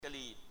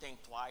Really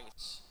think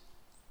twice.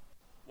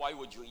 Why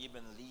would you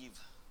even leave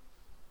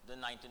the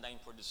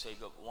 99 for the sake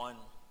of one?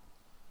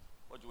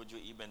 Why would you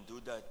even do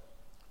that?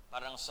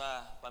 Parang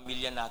sa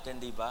pamilya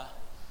natin, di ba?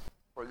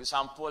 For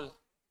example,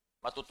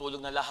 matutulog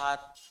na lahat.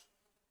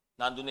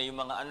 Nandun na yung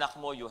mga anak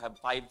mo, you have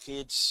 5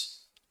 kids.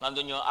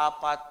 Nandun yung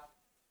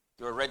 4,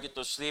 you're ready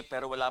to sleep,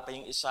 pero wala pa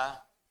yung isa.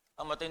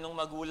 Ang matinong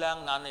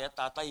magulang, nanay at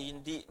tatay,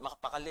 hindi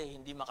makapakali,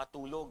 hindi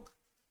makatulog.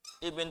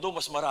 Even though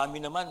mas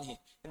marami naman eh.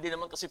 Hindi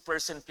naman kasi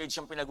percentage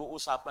ang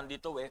pinag-uusapan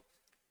dito eh.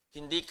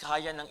 Hindi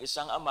kaya ng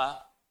isang ama,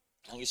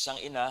 ng isang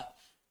ina,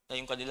 na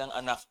yung kanilang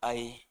anak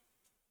ay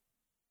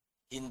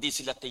hindi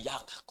sila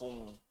tiyak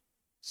kung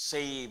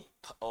safe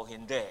o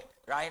hindi.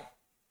 Right?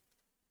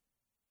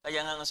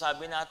 Kaya nga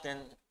sabi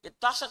natin, it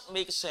doesn't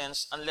make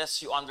sense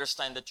unless you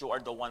understand that you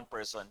are the one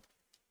person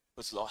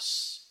who's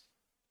lost.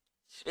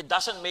 It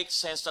doesn't make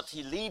sense that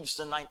he leaves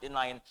the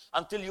 99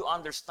 until you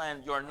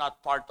understand you are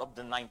not part of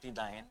the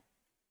 99,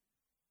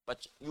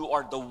 but you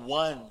are the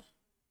one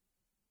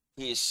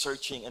he is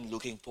searching and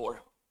looking for.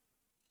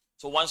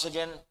 So once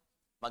again,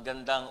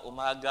 magandang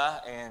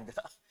umaga, and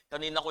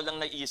kanina ko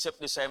lang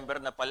naisip, December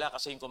na pala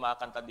kasi yung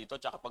kumakanta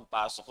dito, tsaka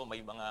pagpasok ko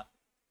may mga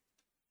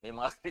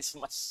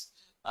Christmas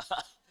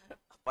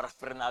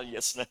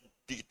paraphernalias na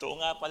dito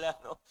nga pala,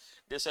 no?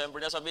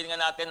 December na, sabihin nga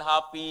natin,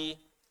 Happy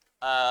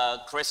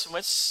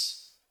Christmas.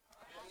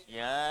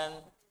 Yan.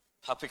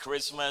 Happy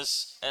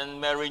Christmas and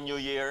Merry New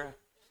Year.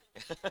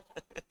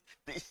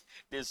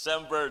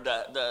 December,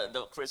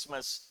 the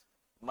Christmas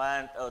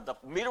month, the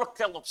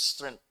miracle of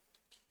strength.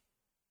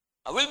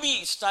 I will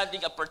be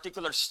studying a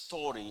particular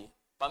story,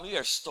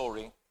 familiar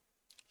story,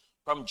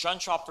 from John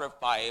chapter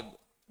 5,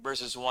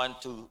 verses 1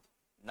 to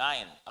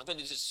 9.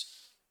 Actually, this is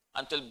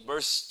until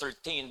verse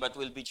 13, but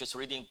we'll be just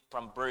reading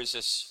from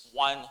verses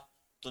 1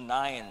 to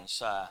 9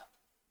 sa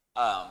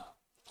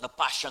the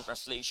Passion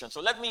Translation.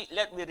 So let me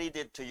read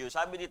it to you.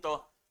 Sabi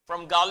dito,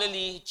 from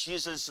Galilee,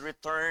 Jesus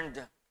returned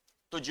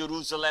to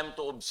Jerusalem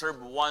to observe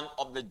one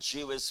of the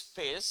Jewish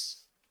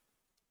feasts.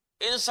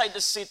 Inside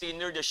the city,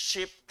 near the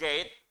sheep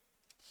gate,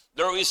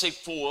 there is a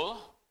pool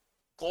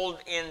called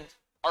in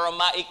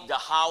Aramaic,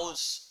 the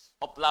house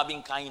of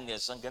loving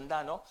kindness. Ang ganda,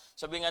 no?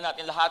 Sabihin nga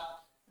natin lahat,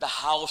 the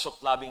house of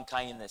loving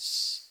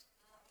kindness.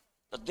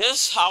 But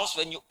this house,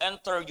 when you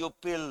enter, you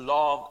feel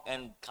love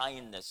and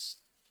kindness.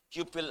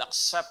 You feel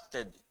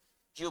accepted.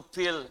 You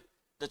feel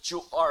that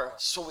you are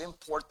so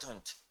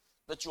important,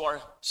 that you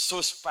are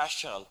so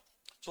special.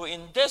 So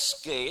in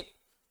this gate,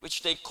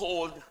 which they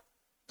called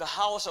the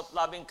house of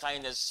loving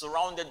kindness,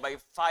 surrounded by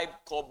 5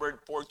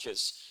 covered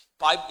porches.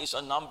 5 is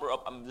a number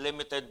of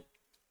unlimited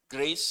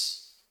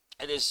grace.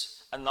 It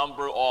is a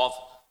number of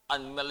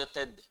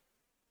unlimited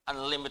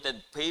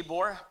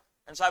favor.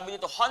 And sabi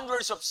dito,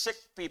 hundreds of sick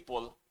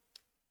people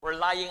were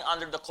lying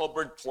under the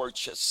covered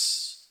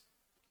porches.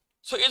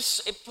 So it's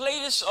a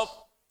place of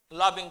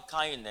loving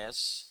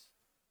kindness,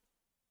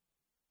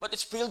 but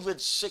it's filled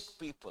with sick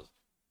people.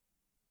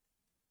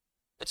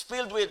 It's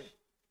filled with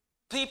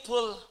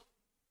people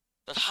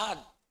that had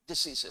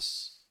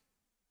diseases.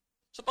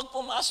 So pag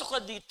pumasok ka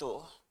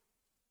dito,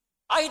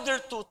 either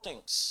 2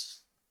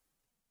 things.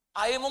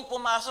 Ayaw mong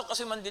pumasok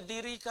kasi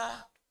mandidiri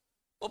ka,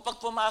 o pag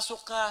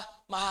pumasok ka,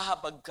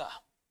 mahahabag ka.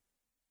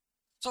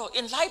 So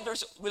in life, there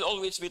will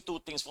always be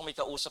 2 things kung may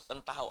kausap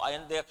ng tao.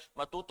 Ayan there,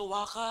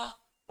 matutuwa ka,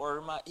 or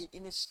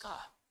maiinis ka.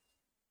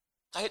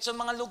 Kahit sa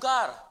mga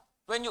lugar,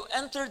 when you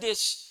enter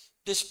this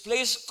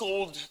place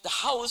called the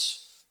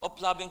house of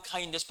loving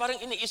kindness,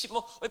 parang iniisip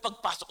mo,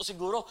 pagpasok ko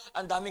siguro,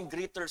 ang daming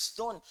greeters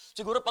doon.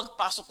 Siguro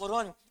pagpasok ko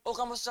ron,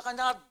 kamusta ka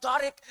na?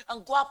 Derek,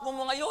 ang gwapo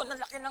mo ngayon, ang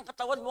laki ng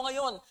katawan mo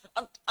ngayon,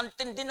 ang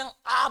tindi ng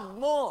ab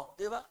mo.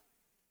 Di ba?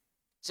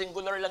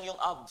 Singular lang yung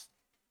ab.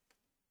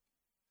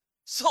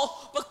 So,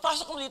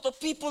 pagpasok mo dito,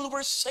 people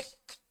were sick.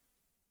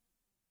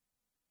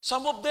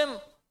 Some of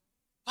them,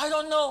 I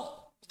don't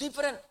know,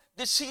 different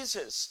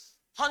diseases.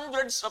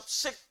 Hundreds of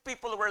sick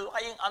people were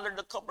lying under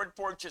the covered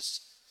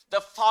porches.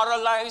 The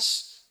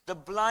paralyzed, the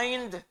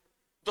blind,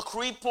 the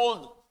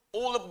crippled,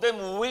 all of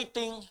them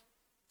waiting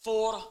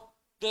for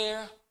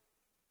their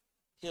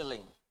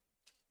healing.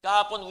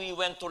 Kahapon we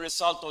went to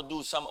Rizal to do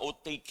some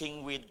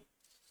oath-taking with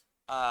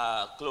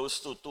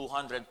close to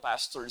 200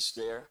 pastors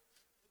there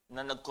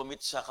na nag-commit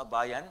sa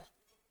kabayan.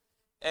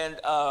 And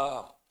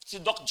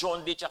si Doc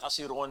John D. tsaka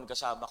si Ron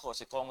kasama ko,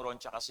 si Kong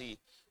Ron tsaka si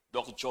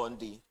Doc John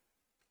D.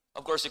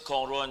 Of course, si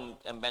Kong Ron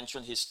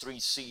mentioned his 3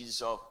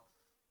 C's of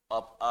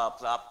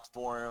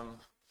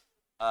platform,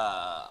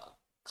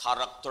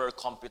 character,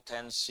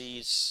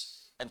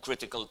 competencies, and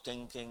critical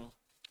thinking.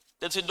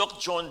 Then si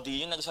Doc John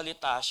D., yung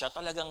nagsalita siya,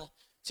 talagang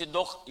si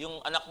Doc, yung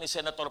anak ni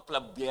Senator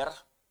Clavier,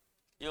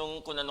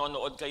 yung kung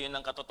nanonood kayo ng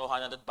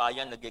Katotohanan at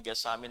Bayan,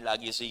 nag-guest sa amin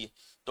lagi si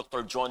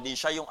Dr. John D.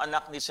 Siya yung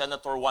anak ni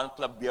Senator Juan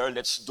Clavier,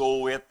 let's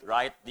do it,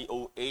 right?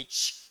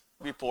 DOH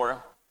before.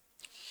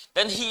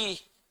 Then he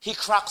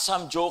cracked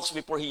some jokes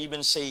before he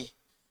even say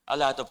a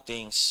lot of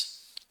things.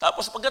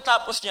 Tapos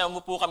pagkatapos niya,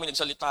 umupo kami,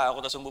 nagsalita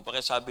ako, tapos umupo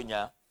kayo, sabi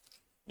niya,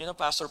 you know,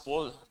 Pastor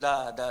Paul,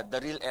 the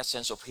real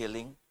essence of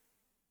healing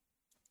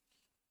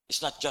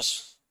is not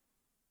just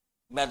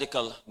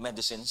medical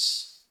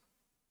medicines,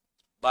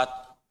 but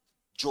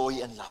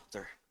joy and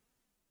laughter.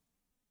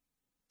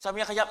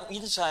 Sabi niya, kaya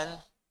minsan,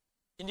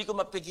 hindi ko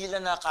mapigilan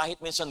na kahit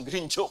minsan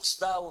green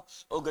jokes daw,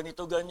 o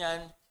ganito,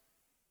 ganyan,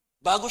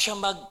 bago siya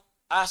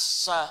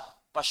mag-ask sa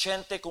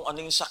pasyente kung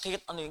ano yung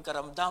sakit, ano yung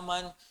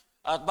karamdaman,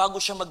 at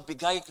bago siya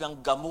magbigay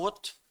ng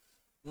gamot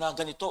na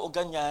ganito o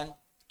ganyan,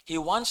 he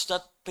wants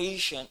that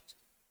patient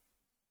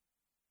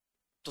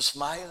to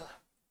smile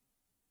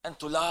and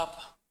to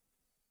laugh.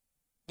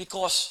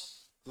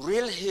 Because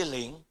real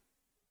healing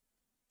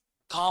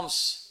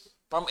comes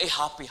from a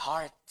happy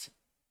heart.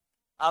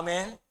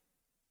 Amen?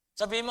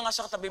 Sabihin mo nga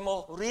sa katabi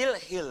mo, real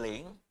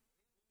healing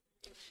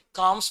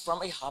comes from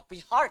a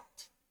happy heart.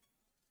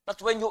 That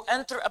when you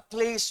enter a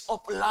place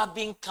of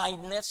loving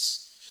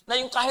kindness, na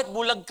yung kahit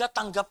bulag ka,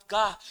 tanggap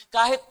ka.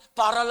 Kahit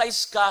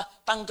paralyzed ka,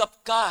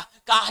 tanggap ka.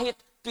 Kahit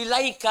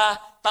pilay ka,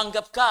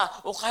 tanggap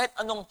ka. O kahit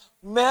anong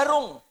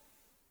merong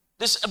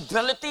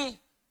disability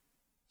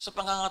sa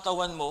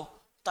pangangatawan mo,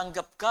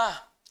 tanggap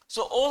ka.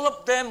 So all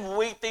of them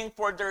waiting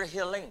for their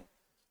healing.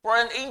 For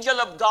an angel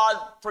of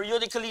God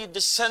periodically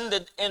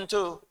descended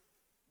into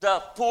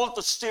the pool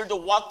to stir the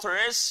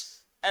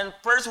waters, and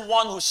first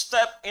one who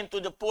stepped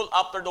into the pool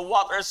after the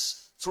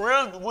waters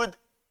thrilled would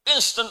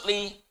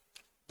instantly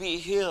be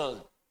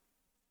healed.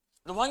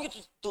 I want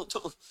you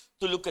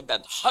to look at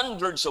that.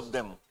 Hundreds of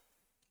them.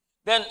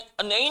 Then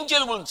an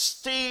angel will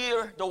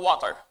stir the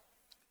water.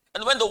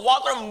 And when the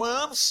water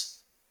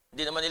moves,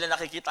 hindi naman nila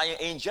nakikita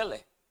yung angel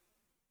eh.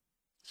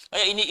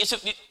 Kaya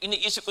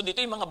iniisip ko dito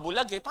yung mga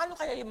bulag eh. Paano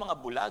kaya yung mga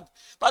bulag?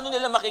 Paano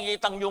nila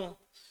makikitang yung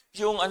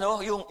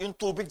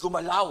tubig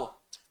gumalaw?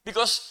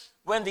 Because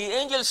when the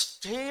angel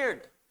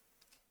stirred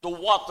the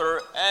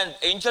water, and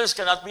angels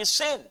cannot be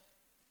seen.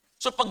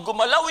 So pag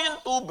gumalaw yung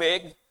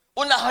tubig,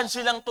 unahan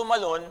silang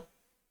tumalon,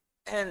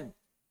 and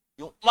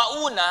yung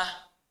mauna,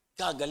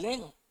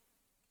 gagaling.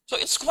 So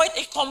it's quite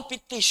a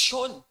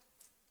competition.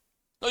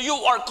 So you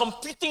are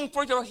competing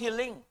for your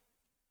healing.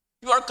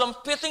 You are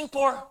competing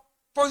for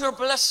your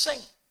blessing.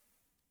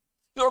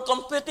 You are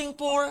competing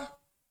for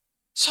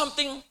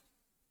something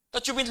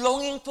that you've been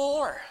longing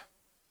for.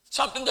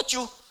 Something that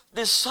you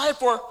desire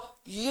for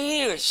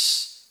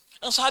years.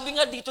 Ang sabi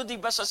nga dito, di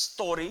ba, sa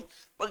story,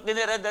 pag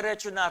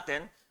dinire-diretso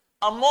natin,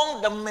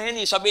 among the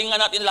many, sabihin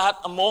nga natin lahat,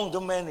 among the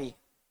many.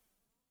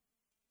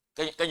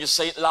 Can you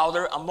say it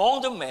louder?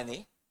 Among the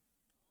many.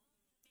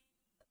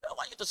 I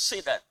want you to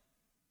say that.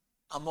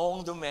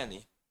 Among the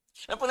many.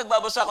 And pag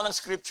nagbabasa ako ng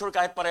scripture,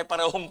 kahit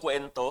pare-parehong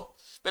kwento,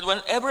 but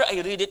whenever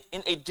I read it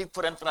in a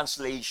different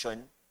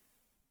translation,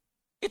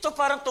 ito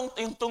parang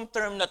yung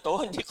term na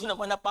to, hindi ko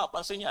naman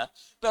napapansin niya.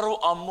 Pero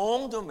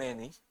among the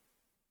many,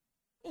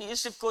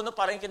 iniisip ko na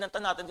parang kinanta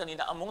natin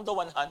kanina, among the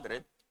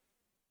 100,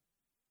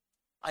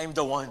 I'm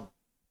the one.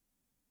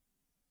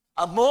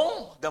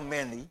 Among the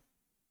many,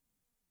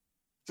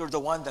 you're the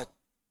one that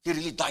He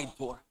really died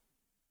for.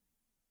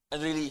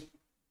 And really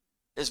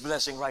is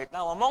blessing right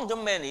now. Among the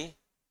many,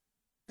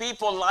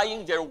 people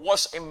lying there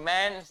was a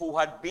man who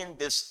had been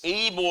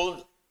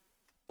disabled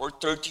for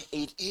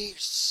 38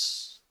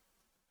 years.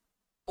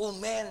 Oh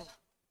man,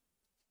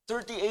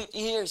 38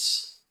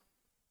 years.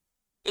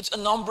 It's a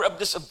number of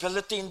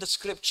disability in the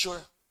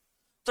scripture.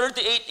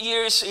 38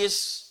 years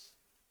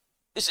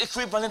is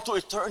equivalent to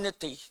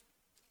eternity.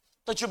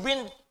 That you've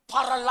been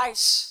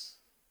paralyzed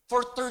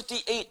for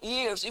 38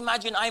 years.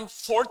 Imagine, I'm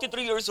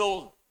 43 years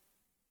old.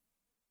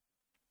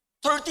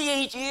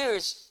 38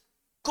 years.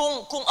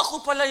 Kung ako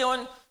pala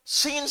yon,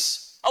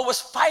 since I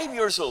was 5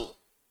 years old.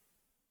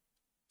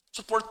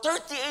 So for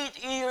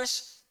 38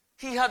 years,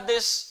 he had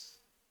this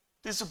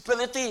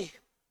disability.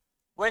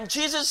 When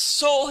Jesus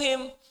saw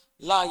him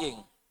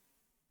lying.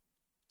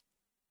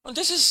 And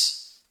this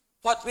is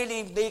what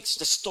really makes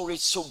the story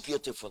so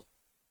beautiful.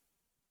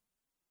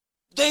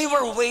 They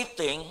were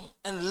waiting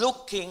and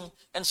looking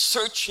and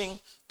searching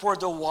for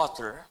the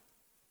water,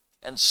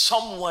 and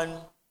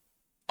someone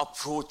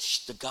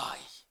approached the guy.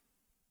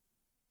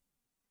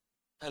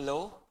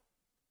 Hello?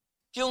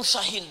 Yung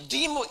sa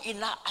hindi mo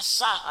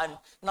inaasahan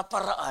na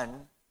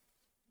paraan,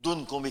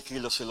 dun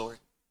kumikilos si Lord.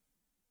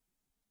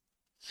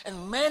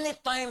 And many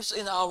times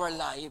in our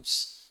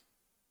lives,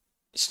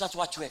 it's not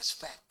what you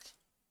expect.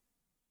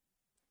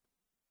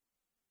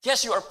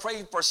 Yes, you are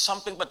praying for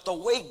something, but the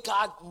way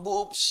God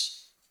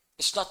moves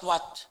is not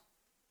what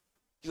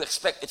you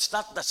expect. It's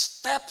not the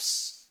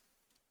steps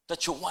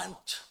that you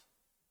want.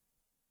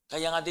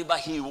 Kaya nga, di ba,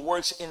 He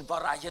works in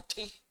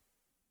variety.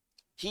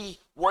 He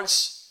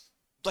works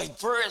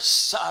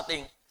diverse sa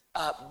ating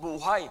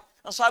buhay.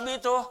 Ang sabi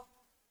ito,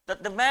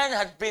 that the man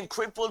had been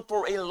crippled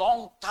for a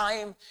long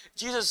time.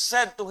 Jesus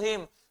said to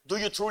him, do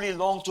you truly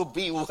long to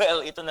be well?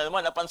 Ito na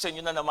naman, napansin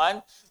nyo na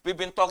naman. We've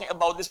been talking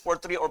about this for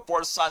 3 or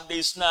 4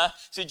 Sundays na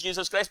si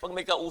Jesus Christ, pag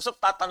may kausap,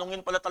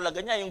 tatanungin pala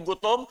talaga niya, yung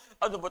gutom,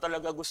 ano ba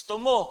talaga gusto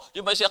mo?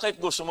 Yung may sakit,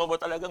 gusto mo ba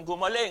talagang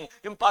gumaling?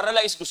 Yung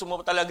paralyzed, gusto mo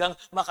ba talagang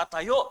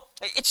makatayo?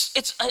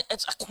 It's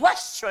a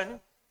question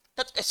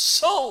that is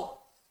so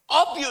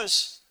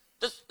obvious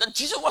that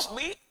Jesus was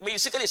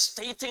basically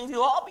stating the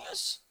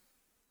obvious.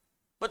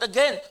 But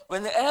again,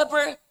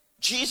 whenever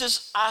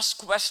Jesus asks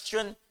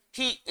question,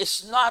 he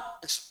is not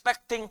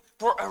expecting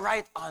for a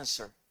right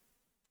answer.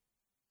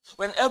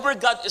 Whenever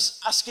God is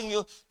asking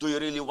you, do you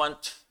really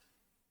want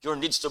your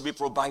needs to be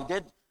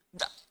provided?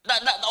 The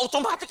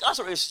automatic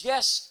answer is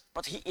yes,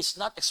 but he is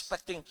not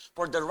expecting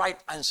for the right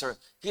answer.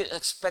 He is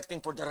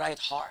expecting for the right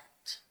heart.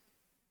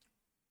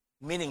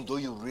 Meaning, do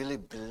you really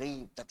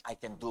believe that I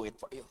can do it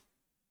for you?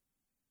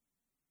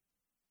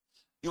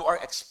 You are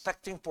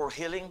expecting for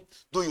healing.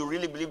 Do you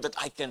really believe that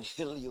I can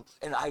heal you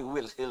and I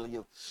will heal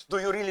you? Do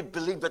you really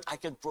believe that I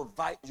can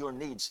provide your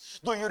needs?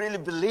 Do you really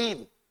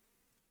believe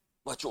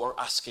what you are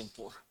asking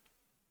for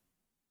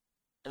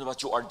and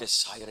what you are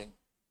desiring?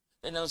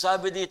 And ang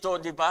sabi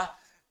dito, di ba?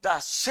 The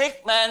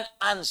sick man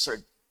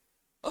answered.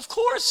 Of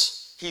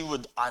course, he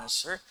would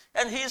answer.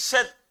 And he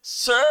said,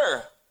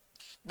 Sir,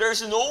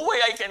 there's no way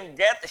I can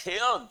get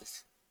healed.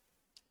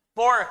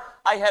 For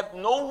I have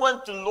no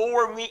one to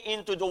lower me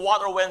into the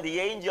water when the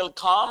angel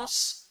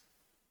comes.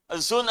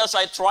 As soon as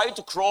I try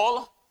to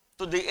crawl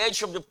to the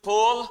edge of the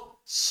pool,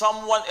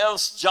 someone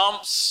else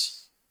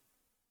jumps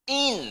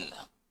in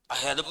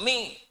ahead of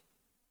me.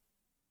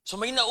 So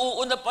may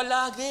nauuna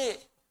palagi.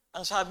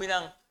 Ang sabi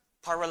ng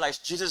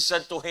paralyzed, Jesus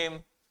said to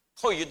him,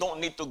 oh, you don't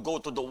need to go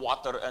to the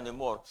water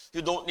anymore.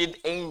 You don't need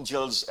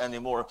angels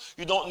anymore.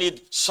 You don't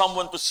need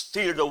someone to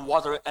steer the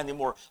water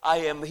anymore. I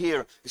am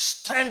here.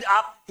 Stand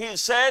up, he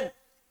said.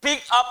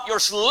 Pick up your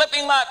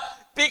sleeping mat.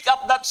 Pick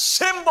up that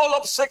symbol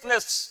of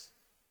sickness.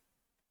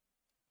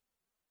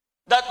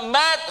 That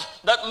mat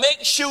that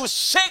makes you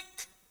sick.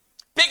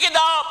 Pick it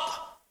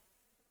up.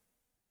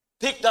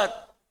 Pick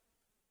that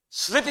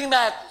sleeping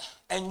mat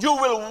and you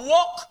will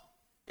walk.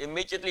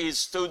 Immediately he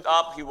stood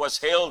up, he was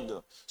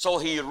healed. So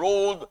he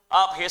rolled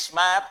up his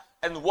mat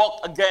and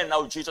walked again.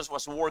 Now Jesus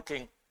was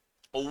working.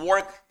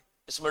 Work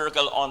is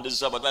miracle on the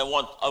Sabbath. I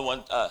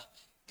want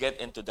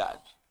get into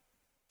that.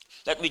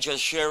 Let me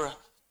just share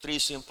 3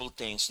 simple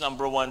things.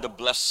 Number 1, the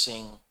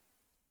blessing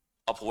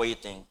of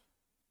waiting.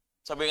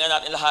 Sabihin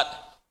nga natin lahat,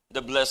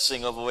 the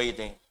blessing of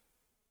waiting.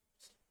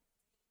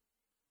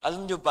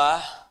 Alam nyo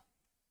ba,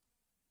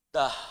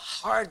 the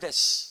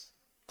hardest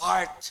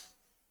part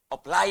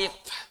of life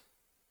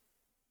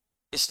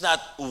is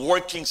not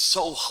working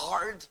so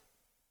hard.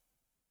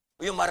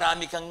 Yung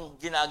marami kang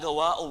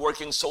ginagawa or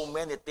working so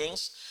many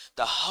things.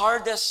 The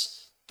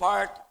hardest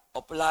part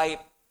of life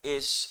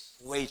is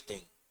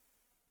waiting.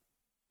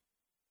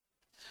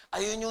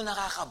 Ayun yung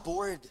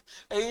nakaka-bored.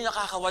 Ayun yung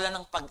nakakawala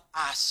ng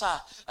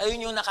pag-asa.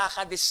 Ayun yung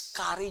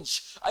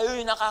nakaka-discourage.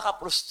 Ayun yung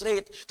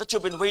nakaka-frustrate that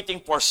you've been waiting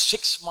for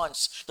 6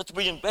 months, that you've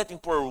been waiting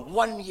for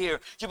 1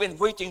 year, you've been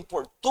waiting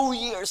for 2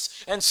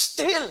 years, and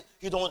still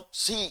you don't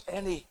see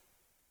any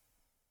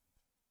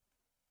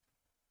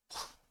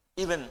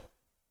even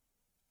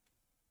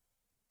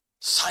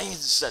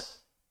signs that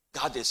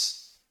God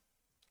is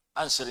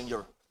answering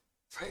your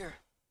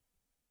prayer.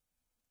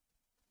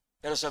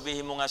 Pero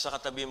sabihin mo nga sa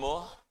katabi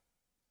mo,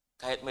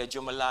 kahit medyo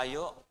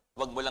malayo,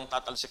 wag mo lang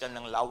tatalsikan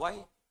ng laway.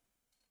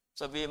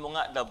 Sabihin mo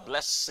nga, the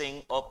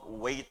blessing of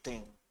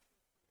waiting.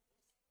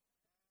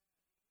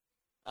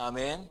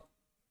 Amen?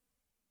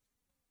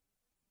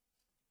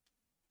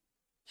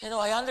 You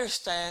know, I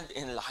understand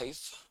in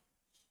life,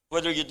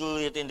 whether you do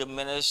it in the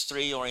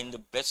ministry or in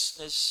the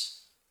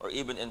business or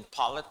even in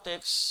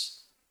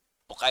politics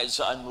o kahit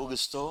saan mo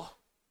gusto,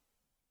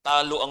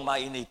 talo ang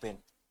mainipin.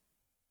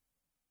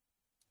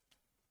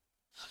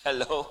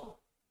 Hello?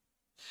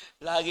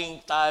 Laging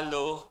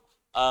talo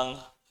ang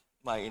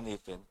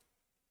mainipin.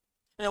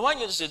 And I want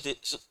you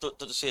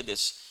to see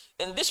this.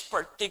 In this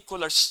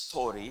particular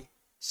story,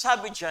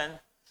 sabi dyan,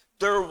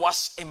 there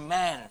was a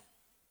man.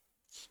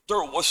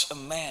 There was a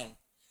man.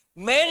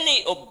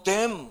 Many of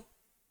them,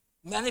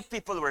 many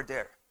people were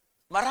there.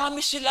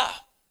 Marami sila.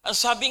 Ang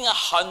sabi nga,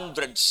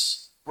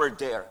 hundreds were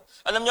there.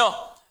 Alam nyo,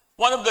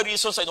 one of the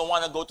reasons I don't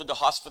want to go to the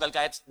hospital,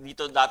 kahit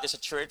dito dati sa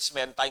church,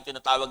 meron tayong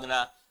tinatawag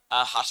na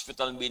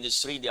hospital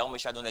ministry, di ako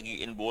masyadong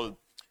nag-i-involve.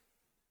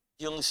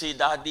 Yung si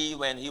daddy,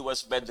 when he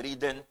was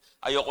bedridden,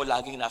 ayoko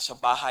laging nasa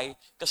bahay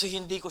kasi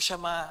hindi ako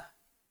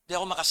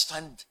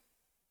makastand.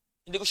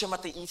 Hindi ko siya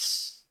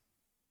matiis.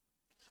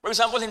 For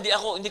example,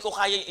 hindi ko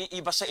kaya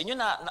iiba sa inyo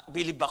na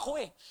bilib ako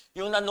eh.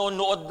 Yung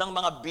nanonood ng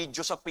mga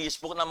video sa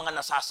Facebook ng mga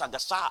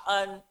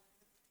nasasagasaan.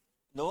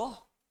 No?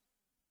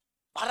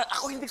 Parang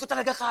ako hindi ko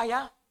talaga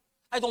kaya.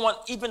 I don't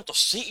want even to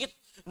see it,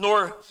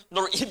 nor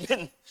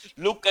even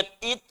look at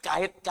it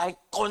kahit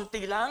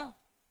konti lang.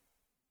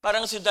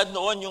 Parang si dad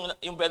noon,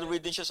 yung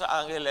bedridden siya sa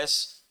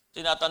Angeles,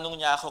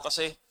 tinatanong niya ako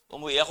kasi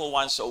umuwi ako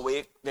once a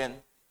week. Then,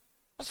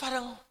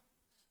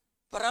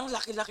 parang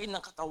laki-laki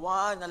ng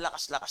katawan,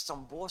 lakas-lakas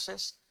ng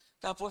boses.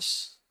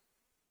 Tapos,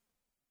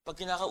 pag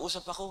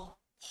kinakausap ako,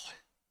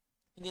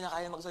 hindi na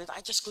kaya magsalita.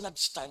 I just could not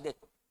stand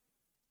it.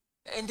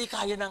 Hindi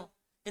kaya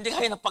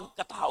ng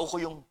pagkatao ko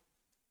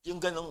yung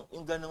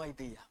ganong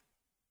idea.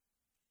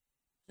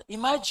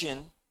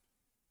 Imagine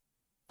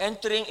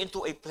entering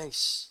into a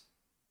place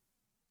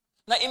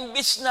na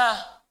imbis na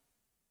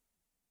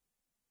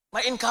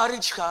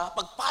ma-encourage ka,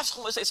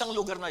 pagpasok mo sa isang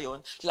lugar na yon,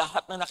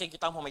 lahat na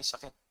nakikita mo may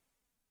sakit.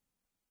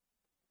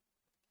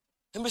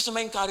 Imbes na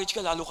ma-encourage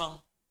ka, lalo kang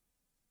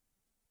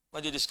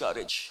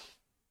madi-discourage.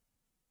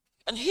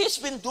 And he's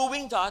been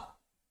doing that,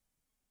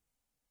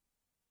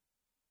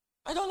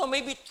 I don't know,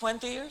 maybe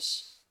 20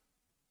 years?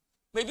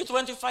 Maybe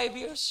 25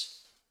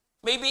 years?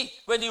 Maybe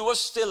when he was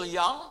still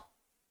young?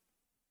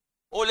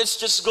 Or let's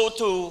just go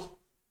to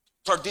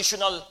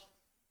traditional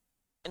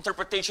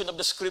interpretation of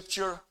the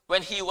scripture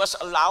when he was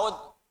allowed,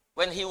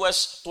 when he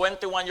was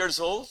 21 years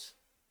old.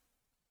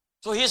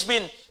 So he's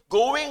been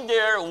going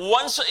there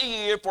once a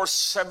year for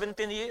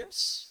 17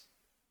 years.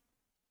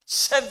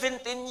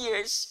 17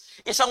 years.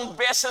 Isang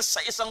beses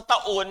sa isang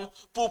taon,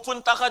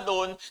 pupunta ka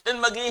doon,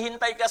 then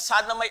maghihintay ka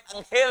sana may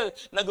anghel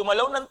na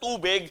gumalaw ng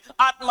tubig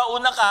at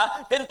mauna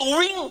ka, then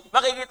tuwing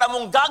makikita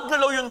mong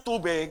gagalaw yung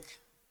tubig,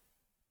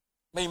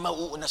 may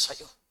mauuna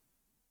sa'yo.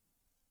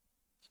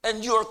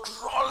 And you're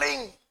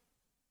crawling.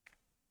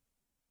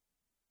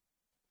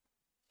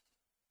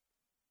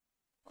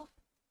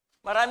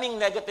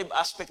 Maraming negative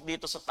aspect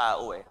dito sa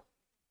tao eh.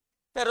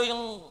 Pero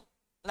yung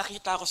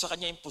nakita ko sa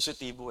kanya yung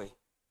positibo eh.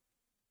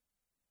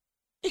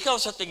 Ikaw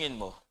sa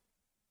tingin mo,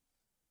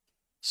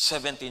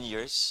 17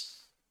 years?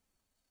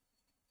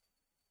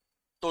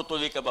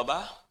 Tutuloy ka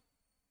ba?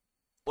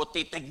 O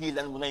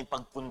titigilan mo na yung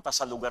pagpunta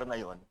sa lugar na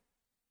yon?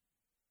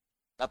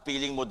 Na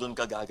piling mo doon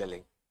ka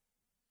gagaling.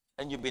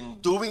 And you've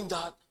been doing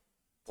that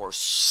for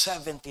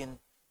 17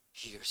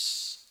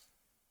 years.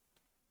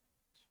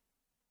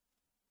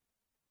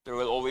 There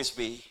will always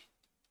be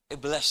a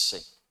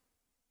blessing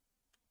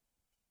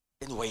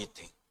in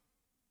waiting.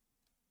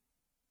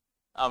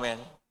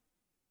 Amen.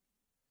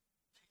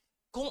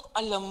 Kung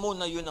alam mo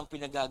na yun ang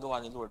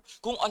pinagagawa ni Lord,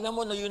 kung alam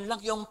mo na yun lang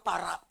yung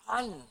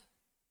paraan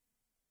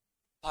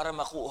para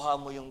makuha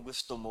mo yung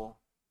gusto mo,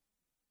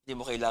 hindi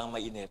mo kailangan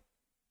mainit,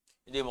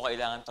 hindi mo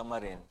kailangan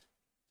tamarin,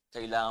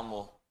 kailangan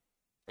mo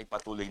ay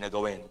patuloy na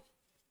gawin.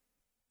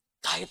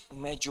 Kahit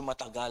medyo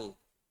matagal.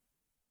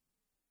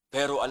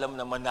 Pero alam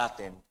naman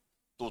natin,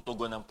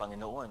 tutugon ng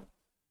Panginoon.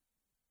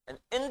 And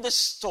in this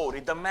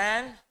story, the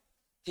man,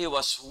 he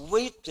was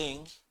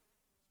waiting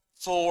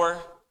for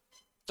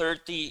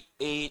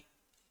 38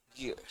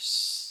 years.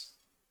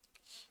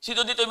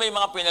 Sino dito may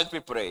mga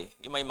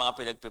pinagpipray? May mga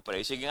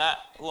pinagpipray. Sige nga,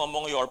 who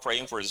among you are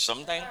praying for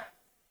something?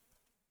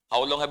 How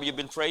long have you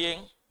been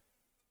praying?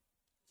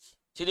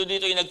 Sino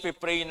dito yung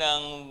nagpipray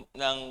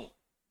ng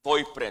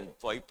boyfriend?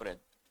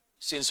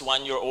 Since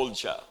 1-year-old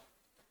siya.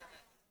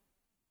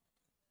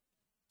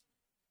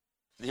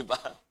 Di ba?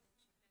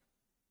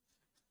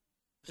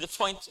 The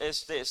point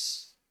is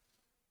this.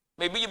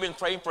 Maybe you've been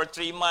praying for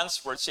 3 months,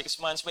 for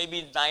 6 months,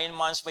 maybe 9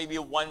 months, maybe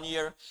 1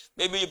 year.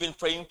 Maybe you've been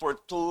praying for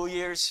 2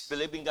 years,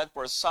 believing God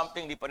for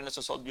something, hindi pa rin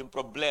nasosolve yung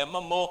problema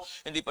mo,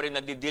 hindi pa rin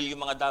nagdi-deal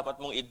yung mga dapat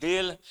mong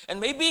i-deal.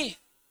 And maybe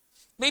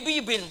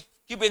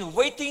you've been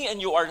waiting and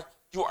you are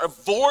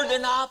bored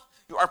enough,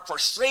 you are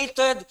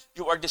frustrated,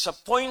 you are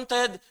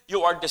disappointed,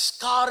 you are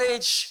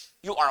discouraged,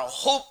 you are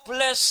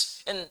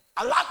hopeless, and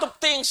a lot of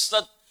things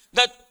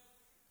that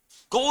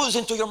goes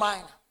into your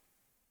mind.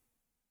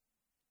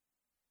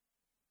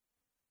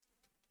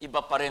 Iba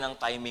pa rin ang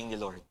timing ni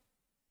Lord.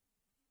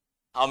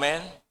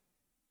 Amen?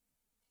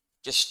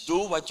 Just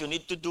do what you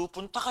need to do.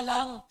 Punta ka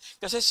lang.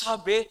 Kasi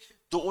sabi,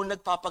 doon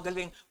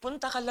nagpapagaling.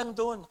 Punta ka lang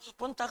doon.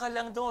 Punta ka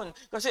lang doon.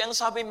 Kasi ang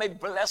sabi, may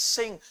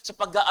blessing sa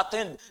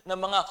pag-a-attend ng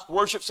mga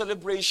worship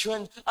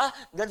celebration.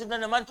 Ganito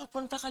na naman.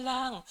 Punta ka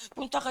lang.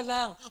 Punta ka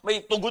lang.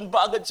 May tugon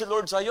ba agad si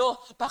Lord sa'yo?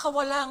 Baka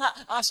wala nga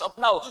as of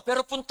now.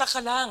 Pero punta ka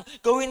lang.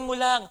 Gawin mo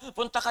lang.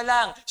 Punta ka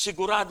lang.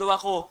 Sigurado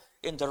ako,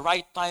 in the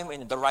right time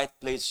and in the right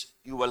place,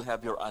 you will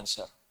have your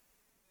answer.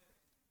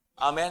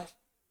 Amen?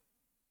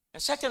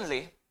 And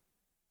secondly,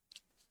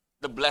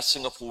 the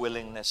blessing of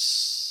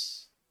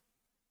willingness.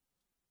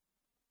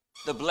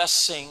 The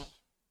blessing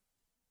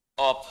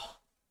of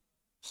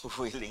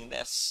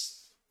willingness.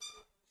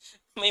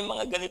 May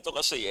mga ganito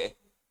kasi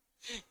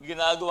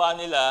ginagawa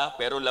nila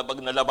pero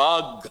labag na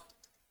labag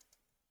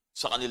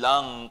sa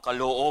kanilang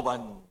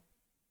kalooban.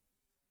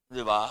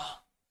 Di ba?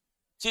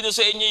 Sino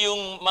sa inyo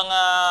yung mga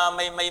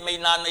may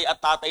nanay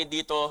at tatay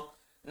dito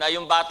na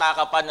yung bata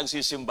ka pa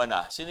nagsisimba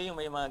na? Sino yung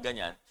may mga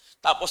ganyan?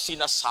 Tapos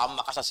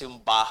sinasama ka sa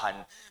simbahan.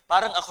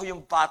 Parang ako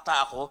yung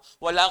bata ako,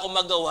 wala akong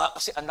magawa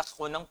kasi anak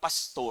ko ng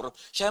pastor.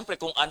 Siyempre,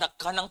 kung anak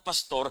ka ng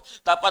pastor,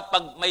 dapat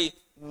pag may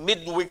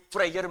midweek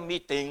prayer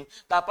meeting,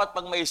 dapat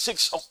pag may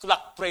 6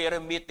 o'clock prayer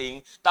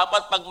meeting,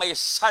 dapat pag may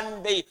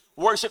Sunday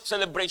worship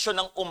celebration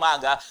ng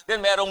umaga,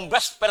 then merong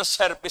vesper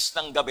service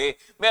ng gabi,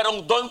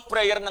 merong dawn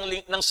prayer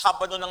ng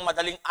Sabado ng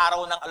madaling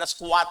araw ng alas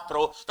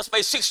 4, tapos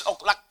may 6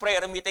 o'clock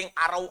prayer meeting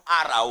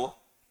araw-araw.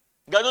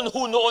 Ganun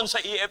ho noon sa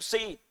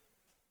EFC.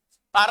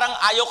 Parang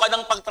ayaw ka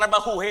ng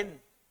pagtrabahuhin.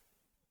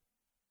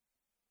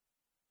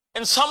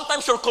 And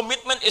sometimes your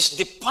commitment is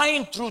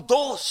defined through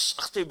those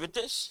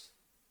activities.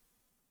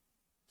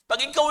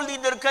 Pag ikaw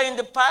leader ka in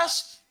the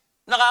past,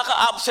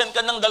 nakaka-absent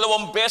ka ng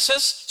 2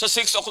 beses sa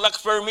 6 o'clock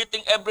prayer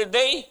meeting every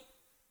day,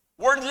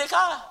 worldly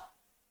ka.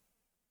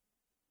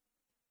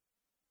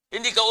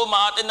 Hindi ka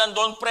umaattend ng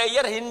dawn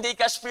prayer, hindi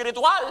ka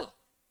spiritual.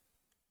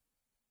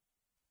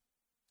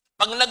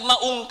 Pag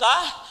nagmaong ka,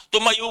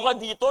 tumayo ka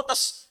dito,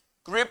 tas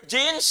ripped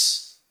jeans,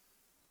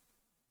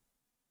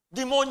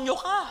 demonyo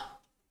ka.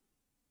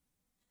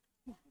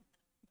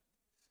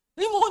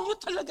 Demonyo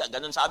talaga.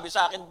 Ganun sabi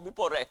sa akin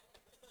before eh.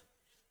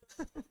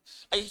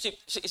 Ay,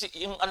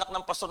 yung anak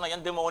ng pastor na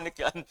yan, demonic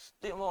yan.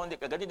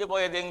 Demonic ka. Hindi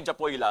pwedeng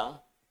japoy lang.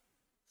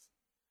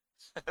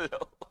 Hello?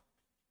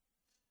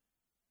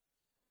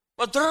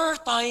 But there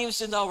are times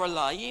in our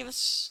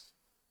lives,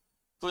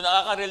 kung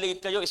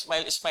nakaka-relate kayo,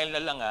 smile na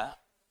lang ha.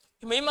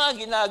 May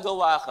mga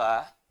ginagawa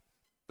ka,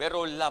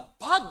 pero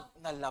labag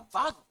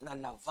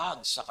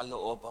sa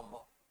kalooban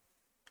mo.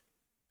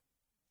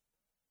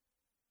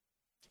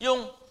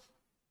 Yung,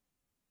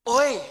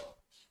 oy,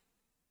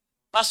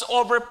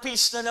 Passover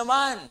feast na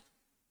naman.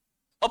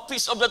 O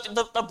feast of the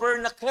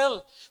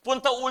tabernacle.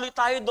 Punta ulit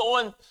tayo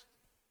doon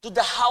to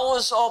the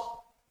house of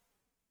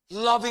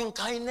loving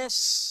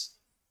kindness.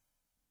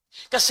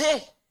 Kasi,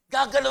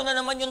 gagalaw na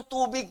naman yung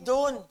tubig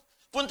doon.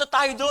 Punta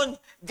tayo doon,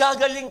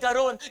 gagaling ka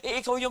ron.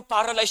 Ikaw yung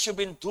paralyzed, you've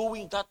been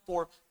doing that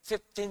for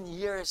 15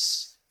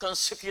 years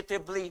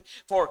consecutively,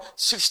 for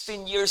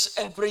 16 years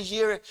every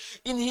year.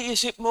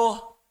 Iniisip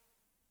mo,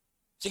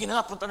 sige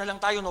na nga, punta na lang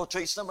tayo, no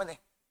choice naman eh.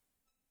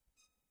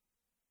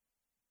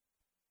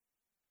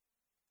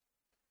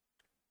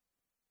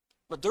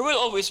 But there will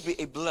always be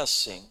a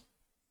blessing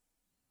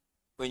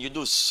when you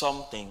do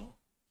something,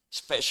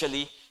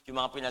 especially yung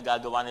mga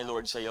pinagagawa ni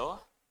Lord sa'yo,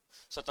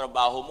 sa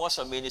trabaho mo,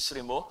 sa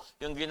ministry mo,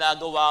 yung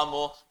ginagawa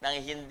mo nang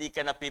hindi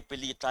ka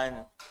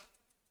napipilitan.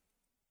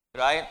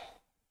 Right?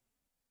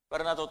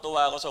 Para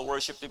natutuwa ako sa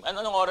worship team.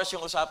 Anong oras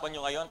yung usapan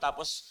nyo ngayon?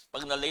 Tapos,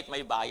 pag na-late,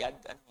 may bayad?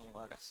 Anong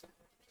oras?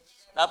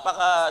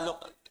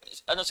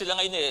 Ano sila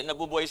ngayon eh,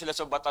 nabubuhay sila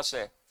sa batas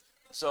eh.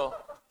 So,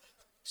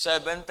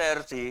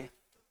 7:30,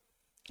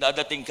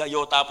 dadating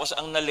kayo. Tapos,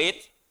 ang na-late,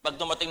 pag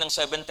dumating ng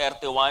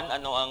 7:31,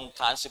 ano ang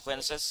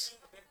consequences?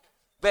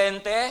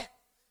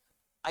 20?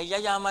 Ay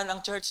yayaman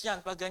ang church niyan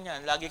pag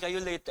ganyan. Lagi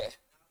kayo late eh.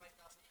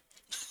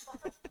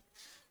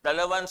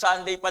 2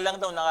 Sunday pa lang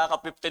daw,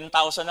 nakaka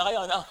 15,000 na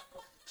kayo, no?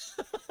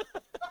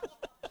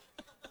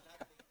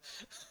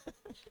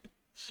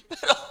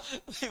 Pero,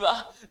 di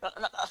ba?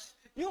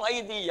 Yung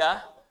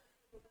idea,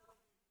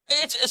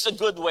 it's a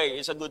good way.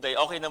 It's a good way.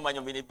 Okay naman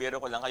yung binibiro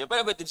ko lang kayo.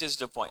 Pero this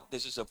is the point.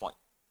 This is the point.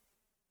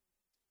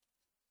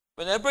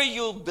 Whenever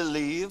you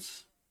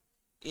believe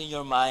in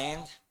your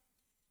mind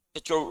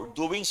that you're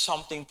doing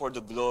something for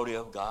the glory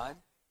of God,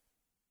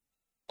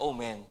 oh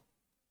man,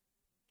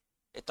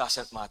 it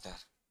doesn't matter.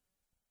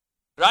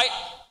 Right?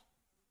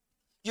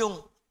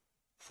 Yung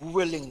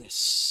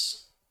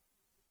willingness.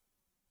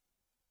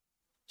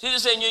 Sino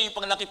sa inyo yung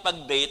pag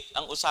nakipag-date,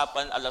 ang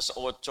usapan alas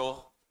 8,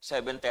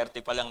 7:30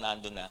 pa lang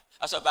nandun na.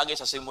 Sa bagay,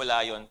 sa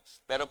simula yon.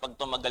 Pero pag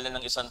tumagal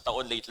na ng isang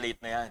taon, late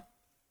na yan.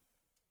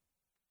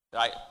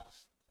 Right?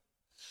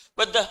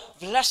 But the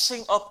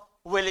blessing of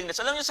willingness.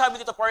 Alam niyo, sabi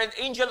dito, for an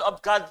angel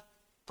of God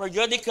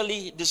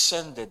periodically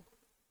descended.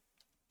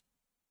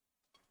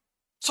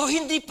 So,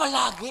 hindi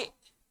palagi.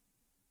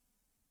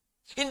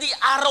 Hindi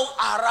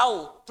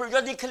araw-araw.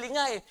 Periodically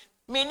nga eh.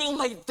 Meaning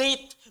may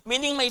date.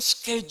 Meaning may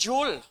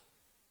schedule.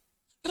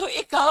 Pero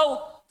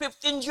ikaw,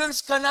 15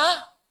 years ka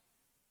na.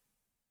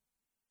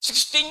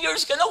 16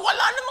 years ka na,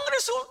 wala namang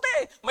resulta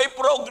eh. May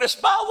progress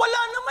ba?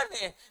 Wala naman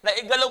eh.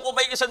 Naigalaw ko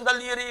ba yung isang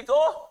daliri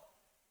ko?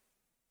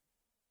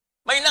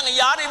 May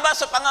nangyari ba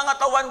sa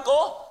pangangatawan ko?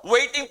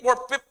 Waiting for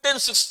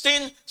 15,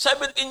 16,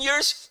 17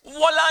 years?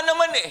 Wala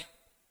naman eh.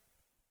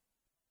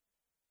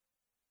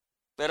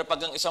 Pero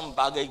pag ang isang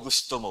bagay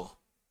gusto mo,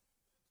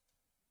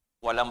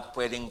 walang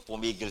pwedeng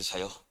pumigil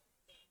sa'yo.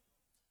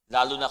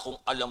 Lalo na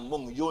kung alam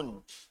mong yun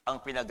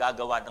ang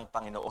pinagagawa ng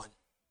Panginoon.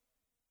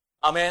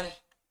 Amen?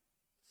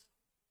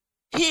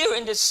 Here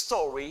in this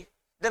story,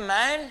 the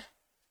man,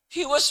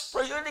 he was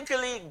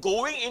periodically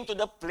going into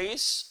the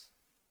place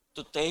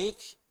to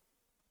take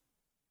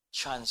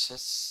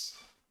chances.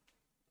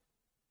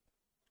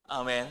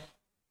 Amen?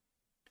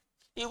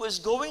 He was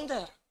going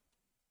there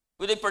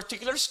with a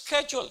particular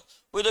schedule,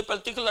 with a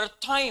particular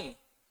time,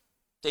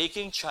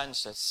 taking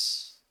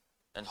chances.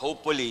 And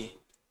hopefully,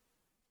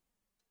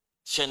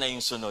 siya na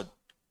yung sunod.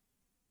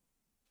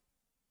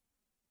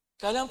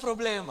 Kaya ang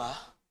problema,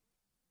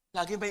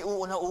 lagi may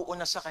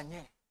uuna sa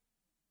kanya.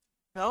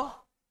 No?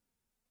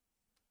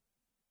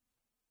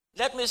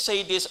 Let me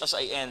say this as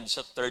I end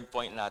sa third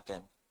point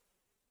natin.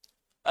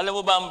 Alam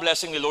mo ba ang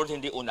blessing ni Lord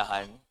hindi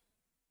unahan?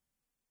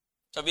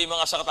 Sabi mo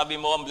nga sa katabi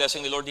mo, ang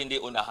blessing ni Lord hindi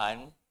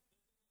unahan.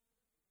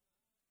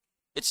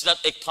 It's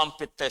not a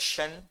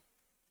competition.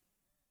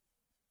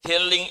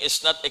 Healing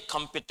is not a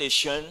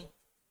competition.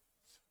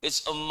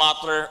 It's a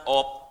matter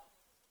of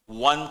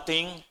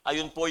wanting.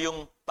 Ayun po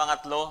yung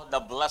pangatlo,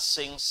 the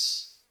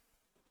blessings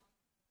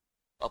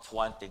of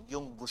wanting.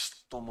 Yung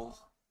gusto mo.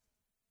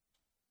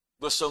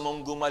 Gusto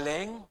mong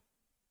gumaling.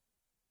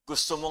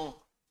 Gusto mong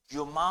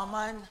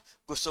yumaman.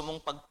 Gusto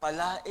mong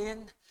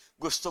pagpalain.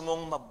 Gusto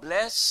mong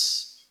mabless.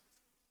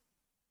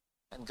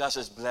 And God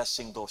is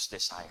blessing those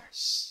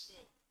desires.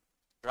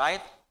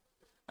 Right?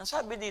 Ang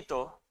sabi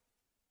dito,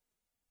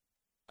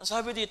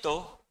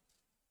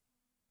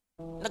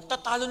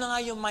 Nagtatalo na nga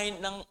yung mind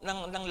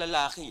ng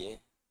lalaki eh.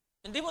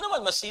 Hindi mo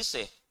naman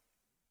masisi.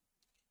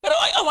 Pero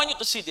I want you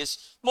to see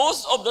this.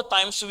 Most of the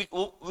times,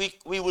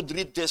 we would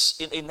read this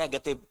in a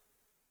negative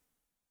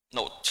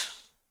note.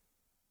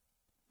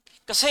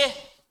 Kasi,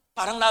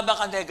 parang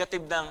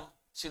napaka-negative ng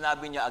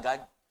sinabi niya agad.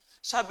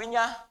 Sabi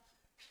niya,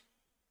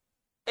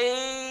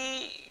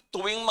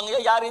 tuwing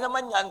mangyayari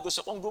naman yan,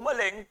 gusto kong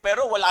gumaling,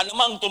 pero wala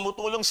namang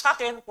tumutulong sa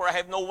akin, for I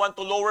have no one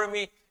to lower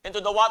me into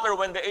the water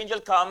when the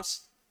angel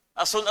comes,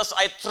 as soon as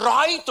I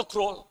try to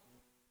crawl.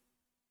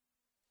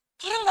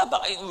 Parang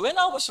when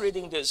I was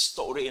reading this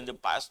story in the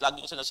past,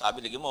 lagi ko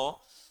sinasabi, lagi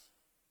mo,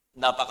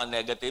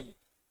 napaka-negative.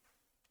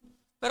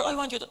 Pero I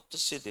want you to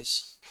see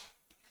this.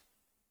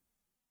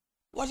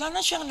 Wala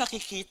na siyang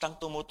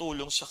nakikitang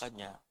tumutulong sa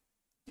kanya.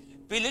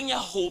 Feeling niya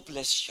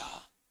hopeless siya.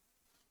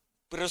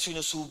 Pero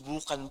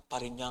sinusubukan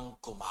pa rin niyang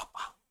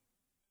kumapang.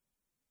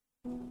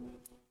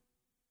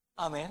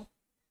 Amen?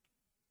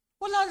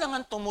 Wala lang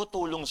ang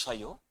tumutulong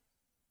sa'yo.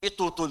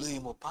 Itutuloy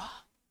mo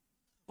pa.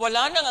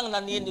 Wala nang ang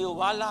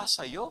naniniwala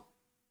sa'yo.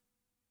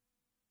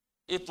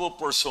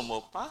 Ipupurso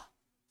mo pa.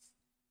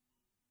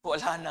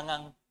 Wala nang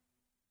ang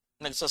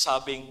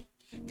nagsasabing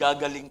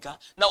gagaling ka.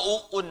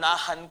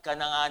 Nauunahan ka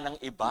na nga ng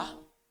iba.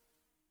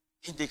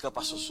 Hindi ka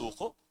pa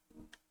susuko.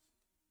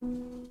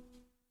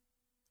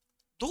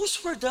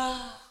 Those were the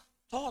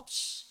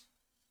thoughts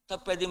na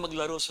pwede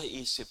maglaro sa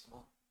isip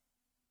mo.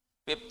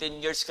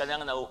 15 years ka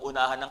lang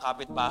nauunahan ng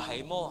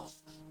kapitbahay mo.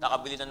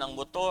 Nakabili na ng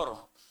motor.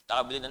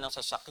 Nakabili na ng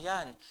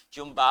sasakyan.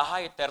 Yung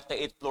bahay,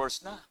 38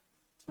 floors na.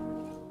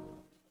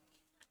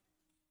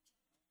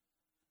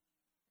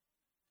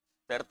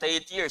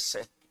 38 years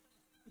eh.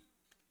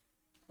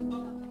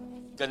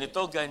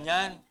 Ganito,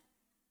 ganyan.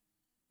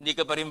 Hindi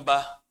ka pa rin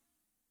ba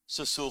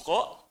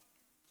susuko?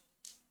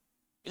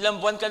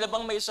 Ilang buwan ka na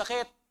bang may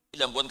sakit?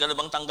 Ilang buwan ka na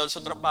bang tanggal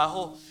sa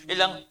trabaho?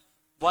 Ilang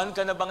buwan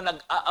ka na bang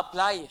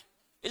nag-a-apply?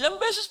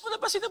 Ilang beses mo na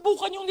ba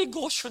sinubukan yung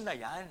negosyo na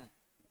yan?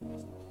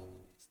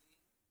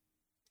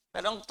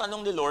 Pero ang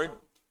tanong ni Lord,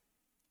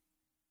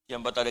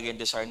 yan ba talaga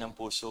yung desire ng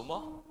puso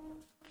mo?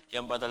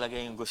 Yan ba talaga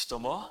yung gusto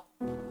mo?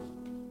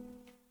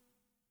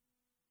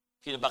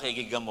 Sino ba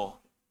kikiga mo?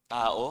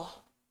 Tao?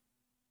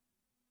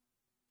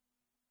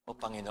 O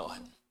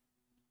Panginoon?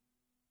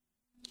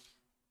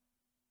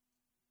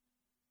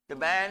 The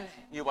man,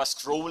 he was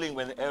crawling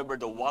whenever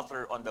the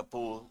water on the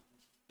pool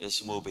is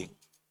moving.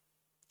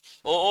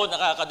 Oo,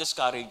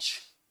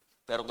 nakaka-discourage,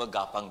 pero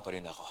gagapang pa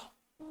rin ako.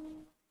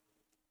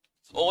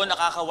 Oo,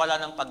 nakakawala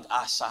ng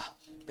pag-asa,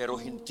 pero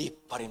hindi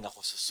pa rin ako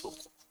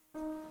susuko.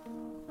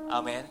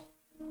 Amen?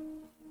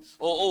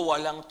 Oo,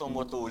 walang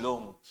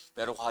tumutulong,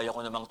 pero kaya ko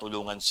namang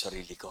tulungan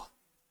sarili ko.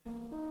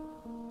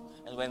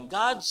 And when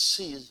God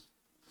sees,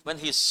 when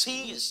He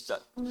sees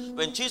that,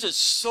 when Jesus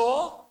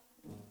saw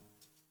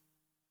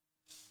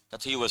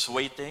that He was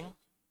waiting,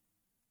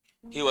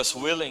 He was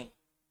willing,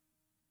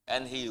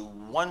 and He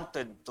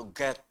wanted to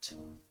get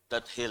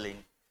that healing.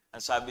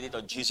 Ang sabi dito,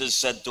 Jesus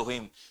said to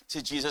him, si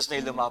Jesus na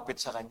lumapit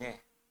sa kanya.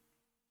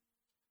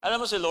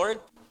 Alam mo si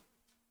Lord,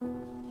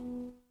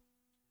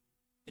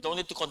 you don't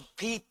need to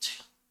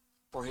compete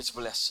for His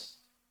blessing.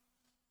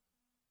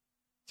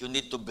 You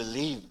need to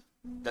believe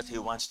that He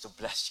wants to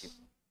bless you.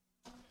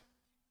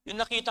 Yung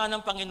nakita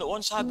ng Panginoon,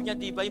 sabi niya,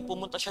 di ba, yung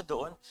pumunta siya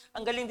doon,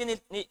 ang galing din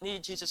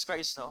ni Jesus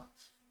Christ, no?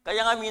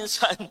 Kaya nga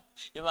minsan,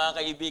 yung mga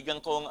kaibigan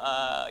kong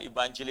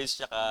evangelist,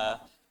 tsaka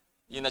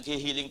yung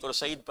nag-healing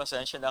crusade,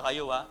 pasensya na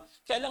kayo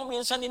Kaya lang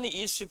minsan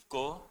iniisip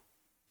ko,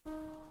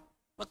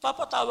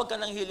 magpapatawag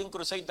ka ng healing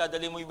crusade,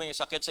 dadali mo yung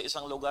sakit sa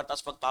isang lugar,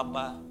 tapos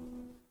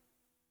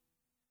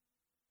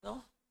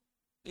no?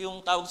 Yung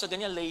tawag sa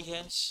ganyan, lay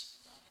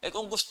hands.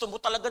 Kung gusto mo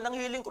talaga ng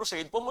healing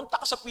crusade, pumunta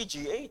ka sa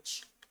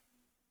PGH.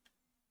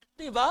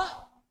 Diba?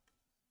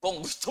 Kung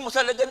gusto mo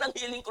talaga ng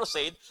healing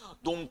crusade,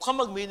 doon ka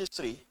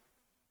mag-ministry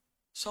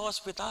sa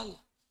hospital.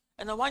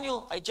 And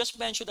I just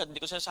mentioned that, hindi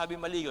ko sinasabi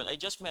mali yun, I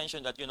just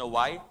mentioned that, you know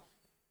why?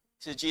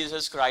 Si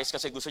Jesus Christ,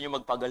 kasi gusto niyo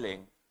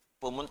magpagaling,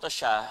 pumunta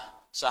siya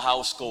sa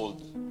house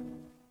called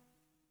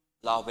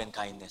love and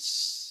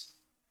kindness.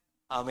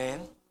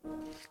 Amen?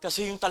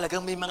 Kasi yung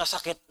talagang may mga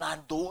sakit na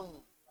doon.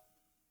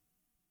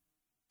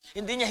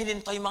 Hindi niya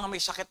hinintay yung mga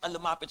may sakit na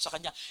lumapit sa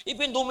kanya.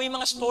 Even though may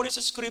mga stories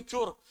sa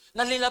scripture,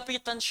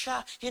 nalilapitan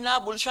siya,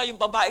 hinabol siya, yung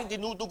babaeng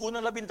dinudugo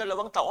ng 12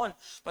 taon.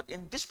 But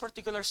in this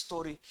particular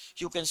story,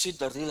 you can see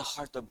the real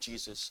heart of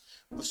Jesus.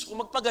 Gusto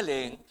ko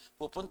magpagaling,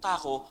 pupunta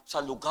ako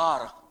sa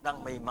lugar ng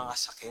may mga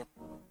sakit.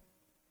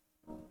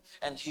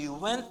 And He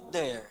went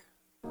there.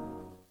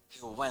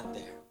 He went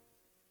there.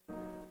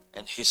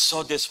 And He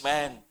saw this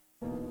man,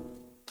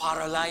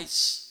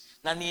 paralyzed,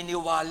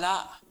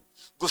 naniniwala.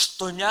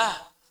 Gusto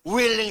niya.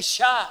 Willing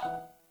siya.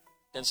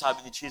 Then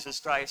sabi ni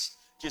Jesus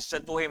Christ, Jesus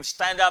said to him,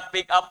 stand up,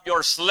 pick up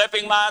your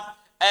sleeping mat,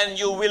 and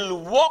you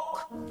will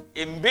walk.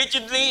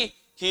 Immediately,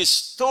 he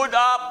stood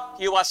up,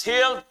 he was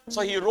healed, so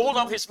he rolled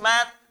up his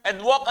mat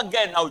and walked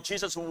again. Now,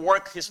 Jesus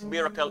worked His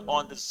miracle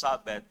on the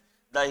Sabbath.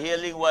 The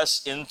healing was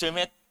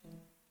intimate,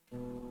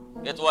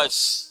 it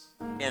was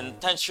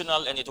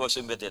intentional, and it was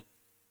immediate.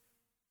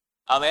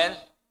 Amen?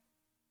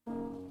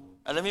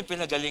 Alam mo yung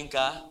pinagaling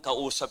ka,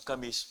 kausap ka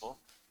mismo.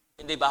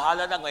 Hindi,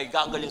 bahala na, may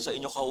gagaling sa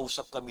inyo,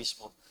 kausap ka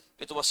mismo.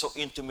 It was so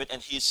intimate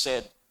and he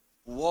said,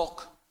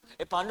 walk.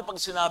 Paano pag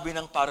sinabi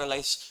ng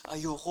paralyzed,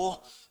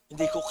 ayoko,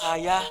 hindi ko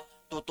kaya,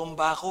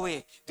 tutumba ko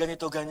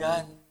ganito,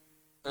 ganyan.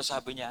 Pero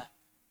sabi niya,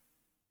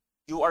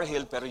 you are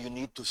healed pero you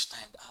need to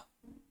stand up.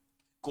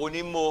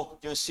 Kunin mo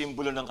yung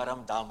simbolo ng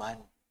karamdaman.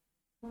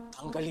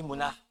 Tanggalin mo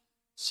na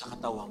sa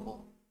katawan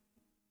mo.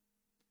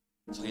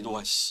 So it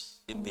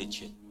was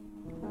immediate.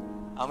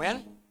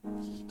 Amen?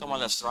 Come on,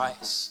 let's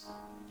rise.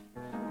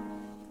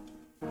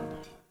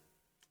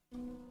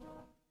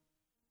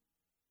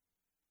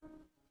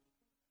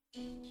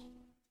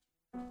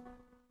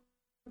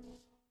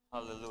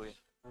 Hallelujah.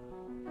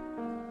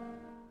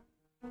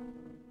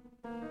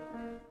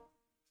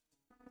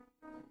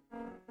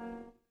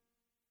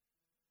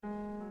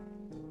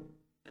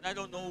 And I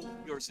don't know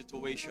your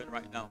situation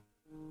right now.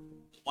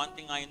 One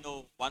thing I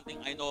know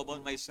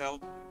about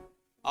myself,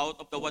 out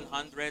of the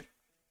 100,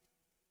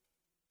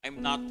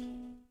 I'm not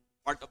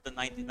part of the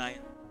 99.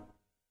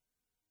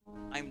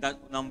 I'm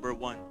that number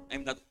one.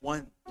 I'm that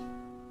one who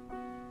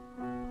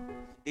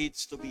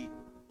needs to be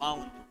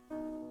found,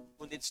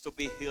 who needs to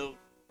be healed,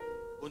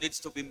 who needs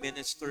to be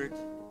ministered,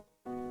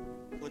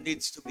 who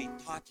needs to be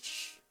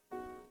touched,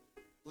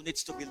 who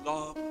needs to be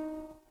loved,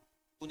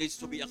 who needs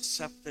to be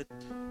accepted,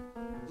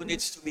 who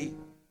needs to be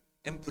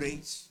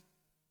embraced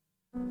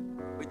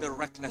with the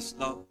reckless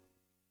love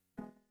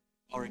of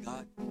our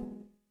God.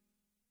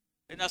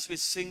 And as we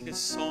sing this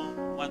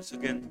song once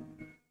again,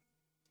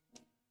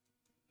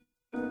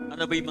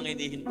 ano ba yung mga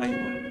hinihintay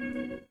mo?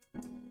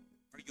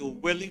 Are you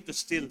willing to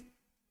still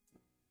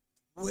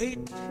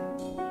wait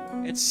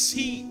and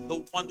see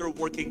the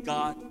wonder-working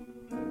God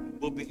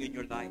moving in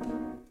your life?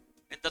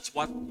 And that's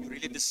what you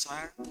really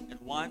desire and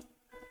want.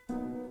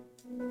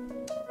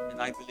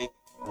 And I believe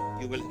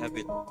you will have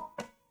it.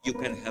 You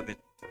can have it.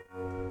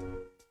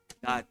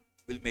 God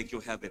will make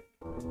you have it.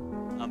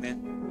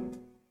 Amen.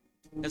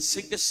 Let's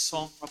sing this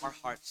song from our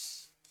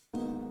hearts.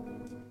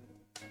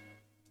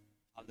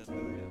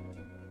 Hallelujah.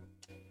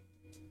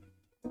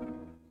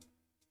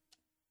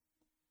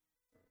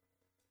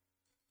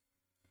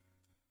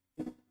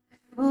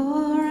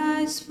 Before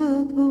I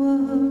spoke a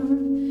word,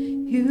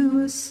 you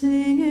were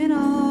singing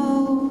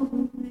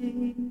over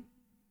me.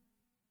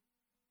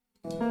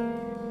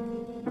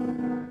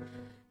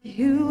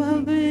 You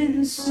have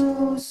been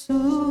so,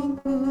 so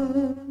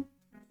good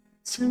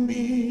to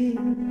me.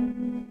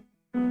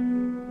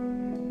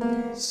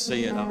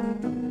 Say it out.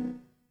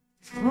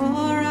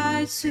 Before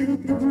I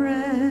took a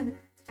breath,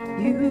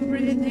 you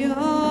breathed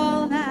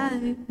your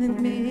life in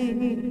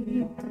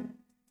me.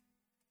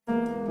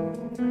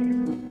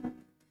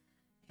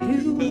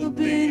 You have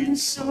been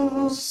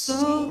so,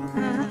 so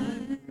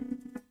kind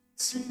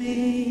to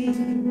me.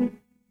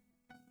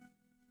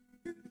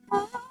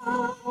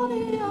 Oh,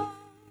 the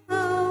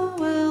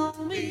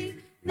overwhelming,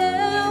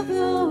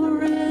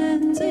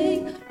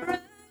 never-ending,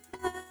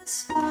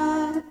 reckless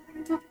love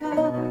of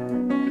God.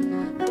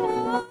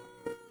 Love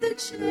that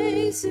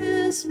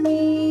chases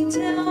me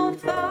down,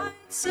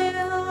 fights till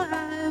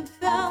I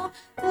found,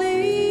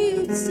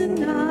 leads the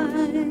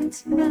night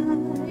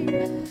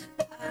tonight.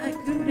 I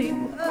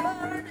couldn't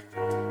earn it,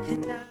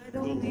 and I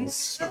don't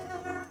deserve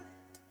it.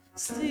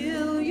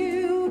 Still,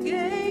 you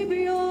gave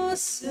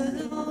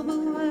yourself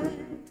away.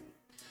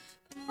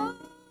 Oh,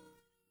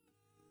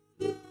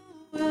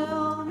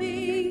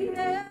 overwhelming,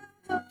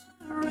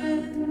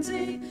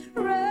 never-ending,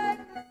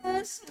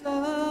 reckless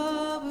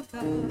love of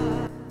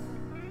God.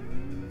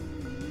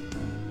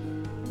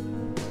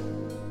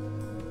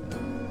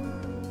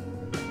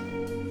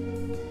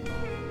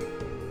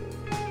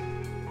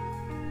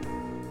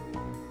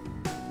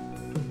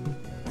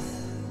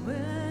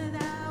 When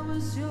I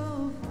was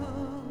your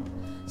foe,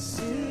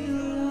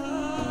 still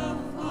love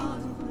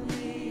followed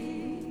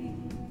me.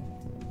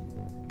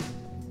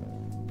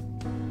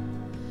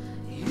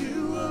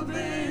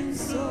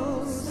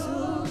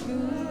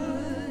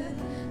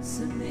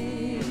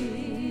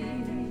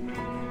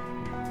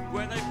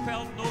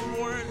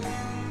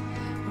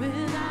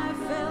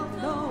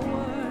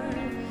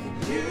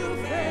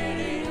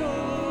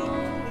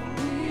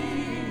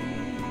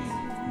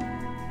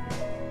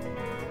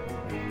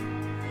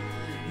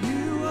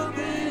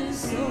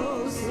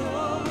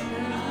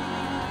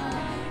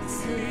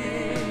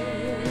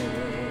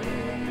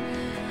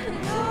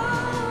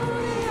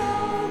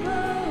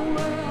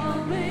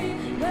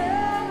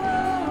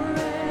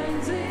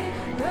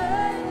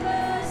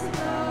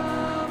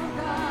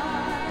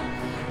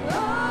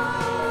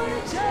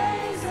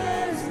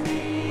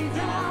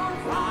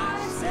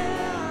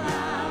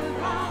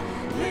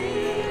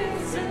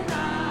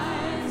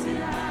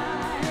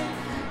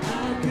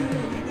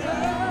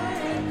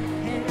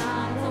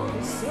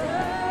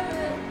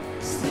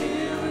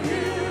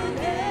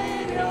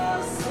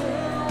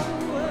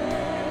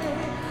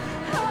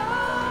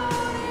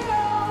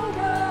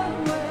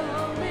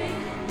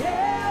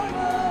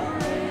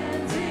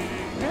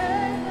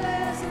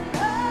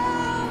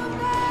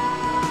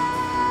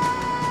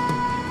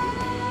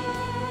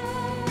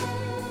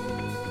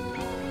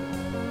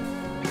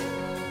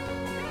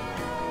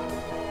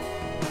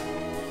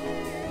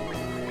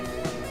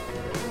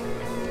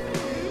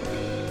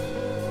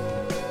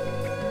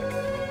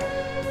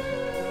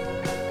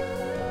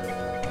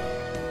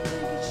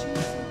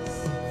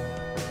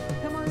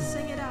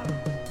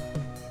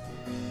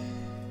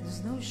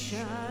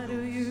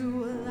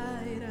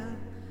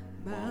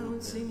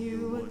 mountain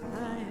you would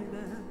climb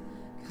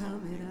up,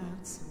 coming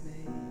out to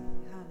me.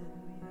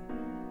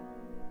 Hallelujah.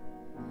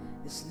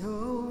 There's no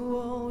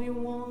wall you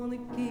wanna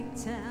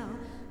kick down,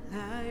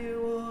 lie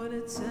you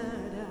wanna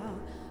tear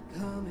down,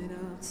 coming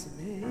out to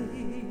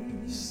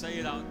me. Say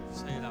it out,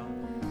 say it out.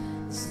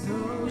 There's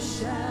no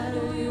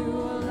shadow you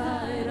will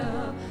light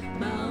up,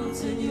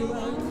 mountain you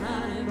will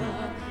climb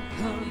up,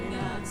 coming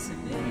out to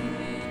me.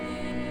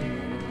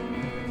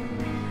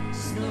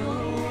 There's no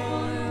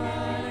wall you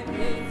wanna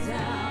kick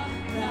down,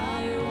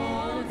 lie you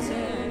wanna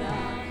tear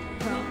down,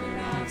 coming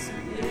out to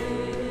me.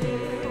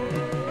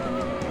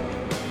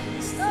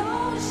 There's no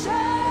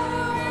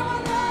shadow you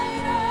will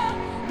light up,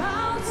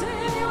 mountain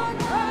you will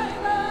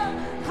climb up,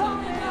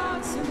 coming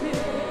out to me.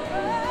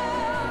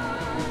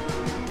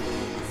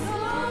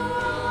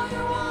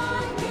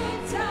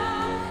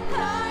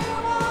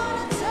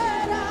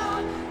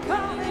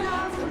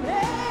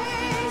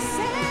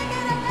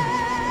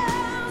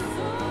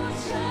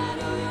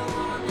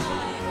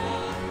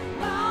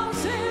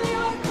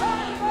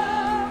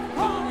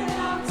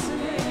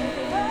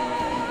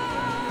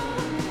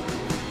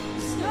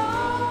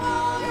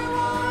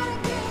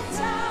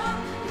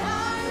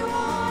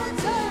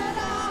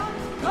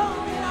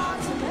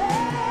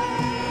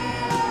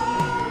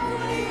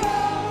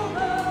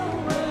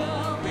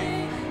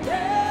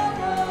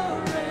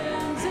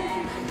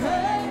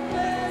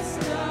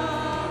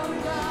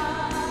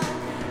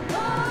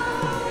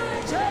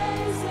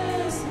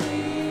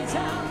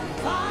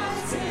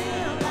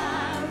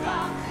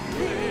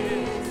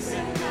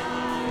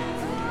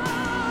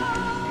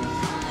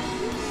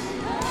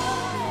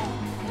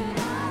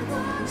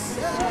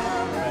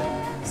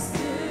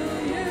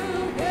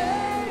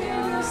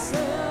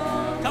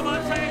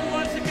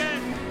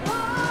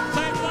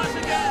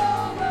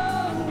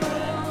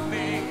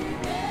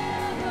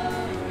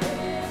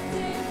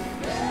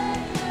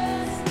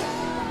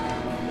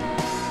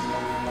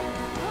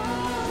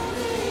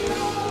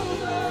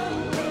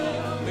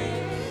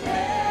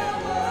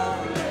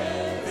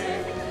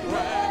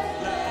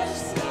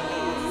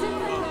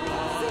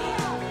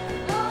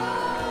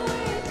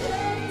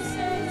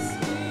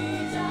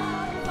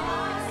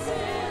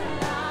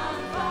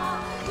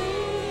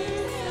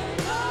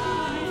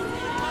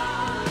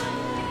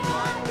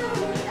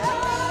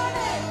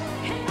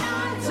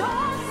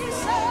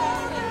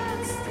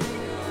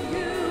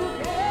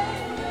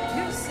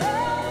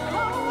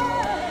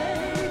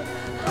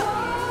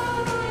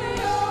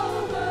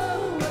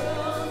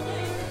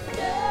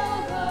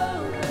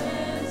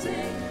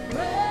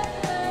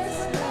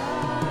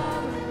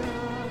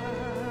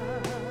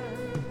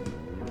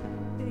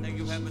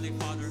 Heavenly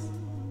Father,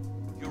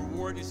 your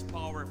word is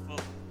powerful,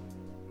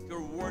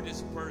 your word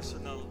is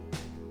personal,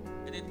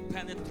 and it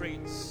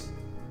penetrates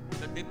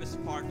the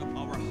deepest part of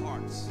our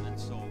hearts and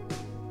soul.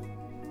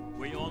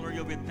 We honor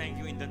you, we thank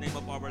you in the name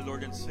of our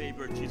Lord and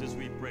Savior, Jesus,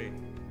 we pray.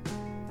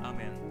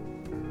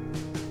 Amen.